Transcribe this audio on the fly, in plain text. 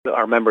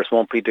our members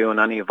won't be doing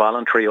any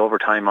voluntary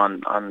overtime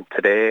on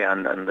today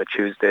and the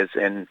Tuesdays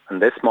in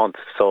this month.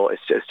 So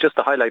it's just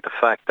to highlight the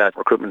fact that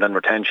recruitment and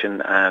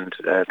retention and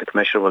the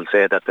Commissioner will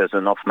say that there's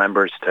enough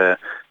members to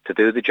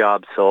do the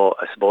job. So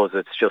I suppose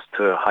it's just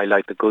to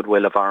highlight the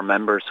goodwill of our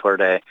members where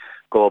they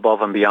go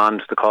above and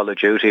beyond the call of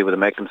duty, where they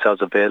make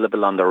themselves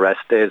available on their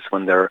rest days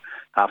when they're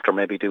after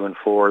maybe doing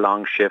 4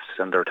 long shifts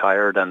and they're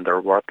tired and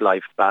their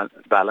work-life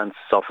balance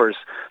suffers,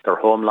 their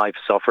home life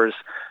suffers,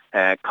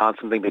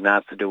 constantly being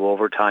asked to do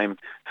overtime,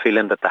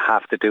 feeling that they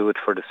have to do it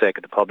for the sake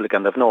of the public,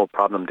 and they've no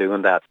problem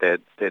doing that.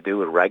 They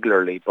do it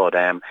regularly, but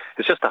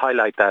it's just to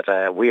highlight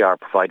that we are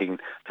providing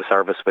the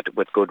service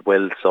with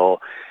goodwill. So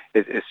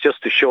it's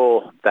just to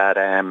show that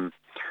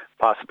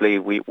possibly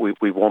we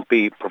won't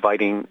be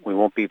providing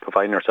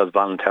ourselves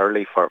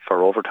voluntarily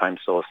for overtime.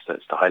 So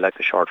it's to highlight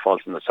the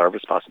shortfalls in the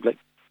service, possibly.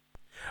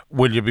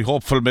 Will you be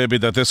hopeful maybe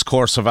that this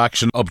course of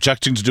action,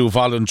 objecting to do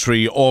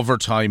voluntary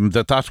overtime,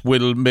 that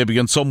will maybe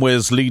in some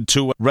ways lead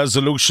to a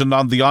resolution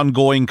on the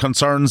ongoing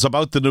concerns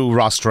about the new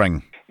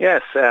rostering?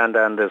 Yes, and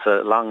there's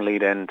a long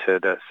lead in to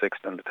the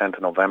 6th and the 10th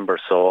of November,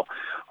 so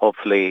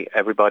hopefully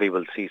everybody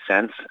will see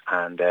sense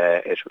and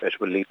it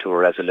will lead to a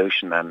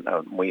resolution. And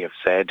we have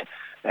said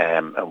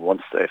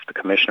once, if the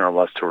Commissioner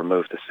was to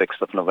remove the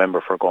 6th of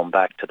November for going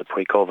back to the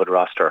pre-COVID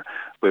roster,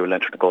 we will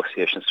enter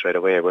negotiations straight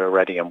away. We're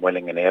ready and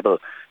willing and able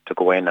to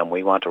go in, and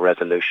we want a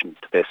resolution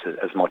to this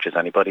as much as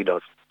anybody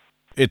does.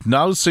 It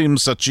now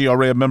seems that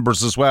GRA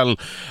members as well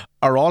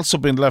are also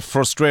being left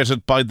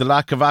frustrated by the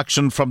lack of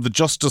action from the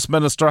Justice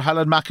Minister,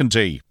 Helen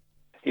McEntee.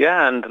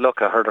 Yeah, and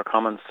look, I heard her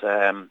comments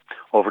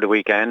over the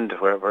weekend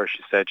where she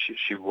said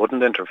she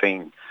wouldn't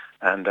intervene,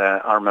 and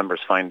our members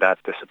find that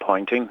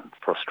disappointing,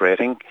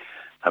 frustrating.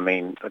 I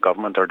mean, the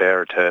government are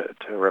there to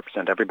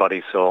represent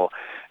everybody, so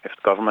if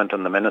the government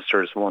and the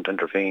ministers won't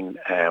intervene,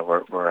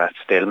 we're at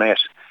stalemate.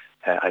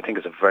 I think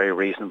it's a very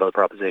reasonable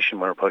proposition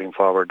we're putting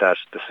forward that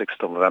the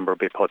 6th of November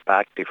be put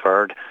back,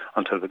 deferred,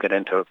 until we get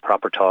into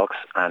proper talks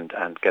and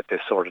get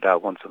this sorted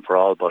out once and for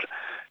all. But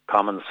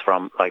comments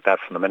like that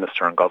from the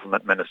Minister and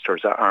government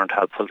ministers aren't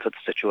helpful to the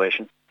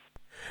situation.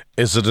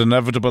 Is it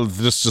inevitable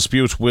that this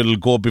dispute will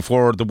go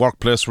before the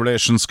Workplace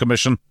Relations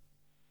Commission?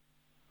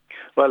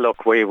 Well,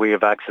 look, we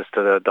have access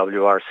to the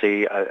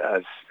WRC,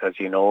 as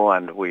you know,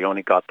 and we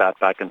only got that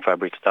back in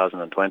February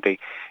 2020,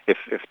 if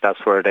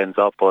that's where it ends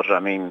up. But, I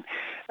mean,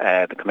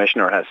 the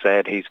Commissioner has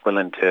said he's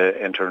willing to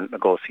enter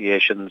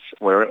negotiations.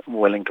 We're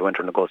willing to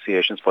enter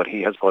negotiations, but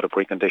he has put a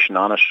precondition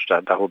on it.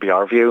 That will be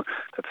our view,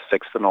 that the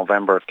 6th of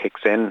November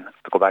kicks in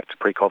to go back to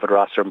pre-COVID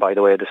roster. And by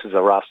the way, this is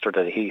a roster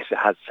that he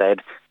has said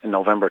in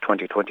November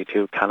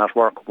 2022 cannot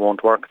work,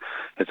 won't work.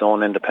 His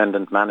own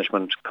independent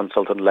management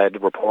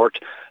consultant-led report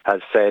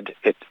has said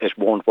it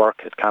won't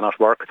work, it cannot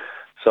work.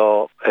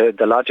 So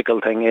the logical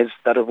thing is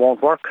that it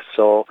won't work.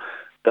 So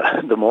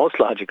the most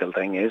logical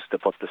thing is to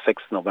put the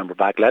 6th of November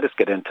back. Let us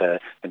get into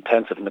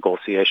intensive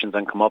negotiations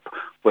and come up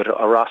with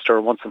a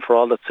roster once and for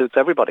all that suits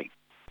everybody.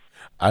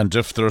 And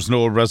if there's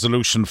no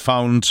resolution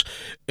found,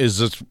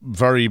 is it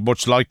very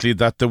much likely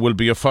that there will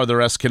be a further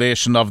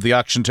escalation of the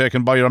action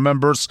taken by your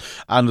members?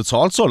 And it's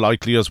also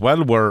likely as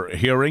well, we're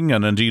hearing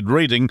and indeed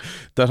reading,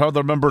 that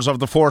other members of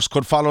the force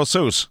could follow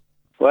suit.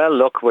 Well,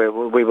 look,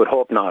 we would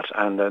hope not.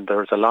 And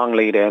there's a long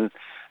lead in,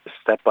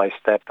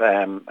 step-by-step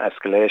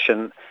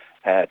escalation.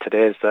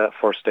 Today is the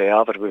first day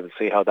of it. We will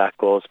see how that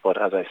goes.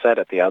 But as I said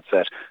at the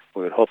outset,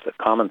 we would hope that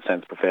common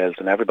sense prevails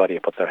and everybody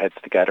put their heads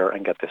together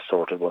and get this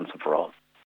sorted once and for all.